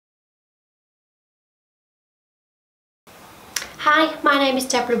Hi, my name is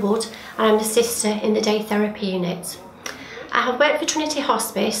Deborah Wood and I'm the sister in the day therapy unit. I have worked for Trinity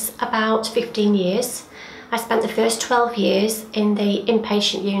Hospice about 15 years. I spent the first 12 years in the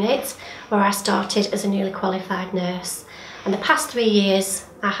inpatient unit where I started as a newly qualified nurse, and the past 3 years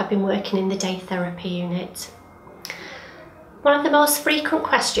I have been working in the day therapy unit. One of the most frequent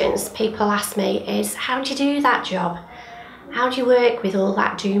questions people ask me is, how do you do that job? How do you work with all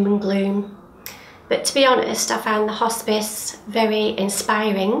that doom and gloom? But to be honest, I found the hospice very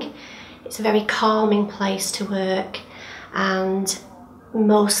inspiring. It's a very calming place to work and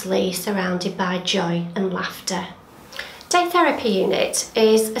mostly surrounded by joy and laughter. Day therapy unit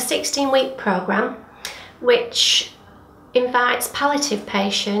is a 16-week programme which invites palliative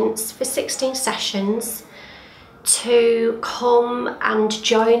patients for 16 sessions to come and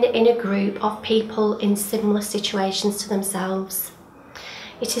join in a group of people in similar situations to themselves.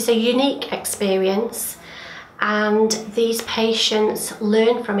 It is a unique experience, and these patients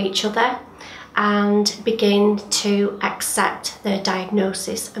learn from each other and begin to accept their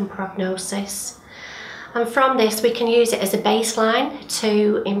diagnosis and prognosis. And from this we can use it as a baseline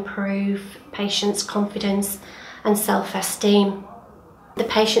to improve patients' confidence and self-esteem. The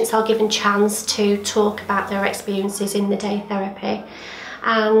patients are given chance to talk about their experiences in the day therapy,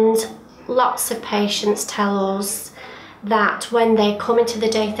 and lots of patients tell us that when they come into the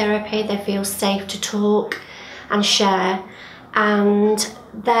day therapy they feel safe to talk and share and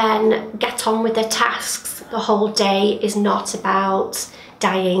then get on with their tasks. The whole day is not about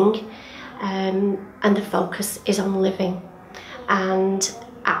dying, and the focus is on living, and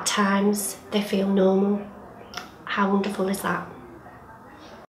at times they feel normal. How wonderful is that?